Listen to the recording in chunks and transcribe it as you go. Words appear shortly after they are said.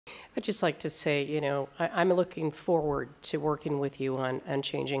I'd just like to say, I'm looking forward to working with you on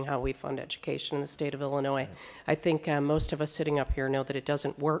changing how we fund education in the state of Illinois. I think most of us sitting up here know that it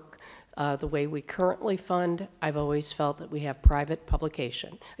doesn't work the way we currently fund. I've always felt that we have private public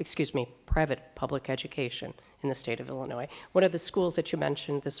education in the state of Illinois. One of the schools that you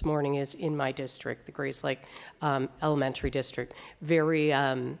mentioned this morning is in my district, the Grays Lake Elementary District. Very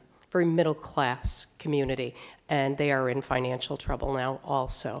middle class community, and they are in financial trouble now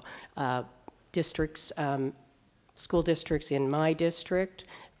also. School districts in my district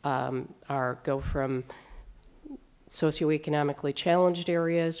go from socioeconomically challenged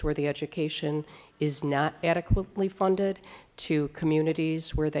areas where the education is not adequately funded to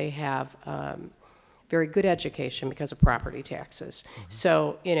communities where they have very good education because of property taxes. Mm-hmm.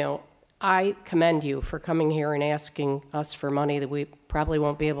 So, I commend you for coming here and asking us for money that we probably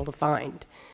won't be able to find.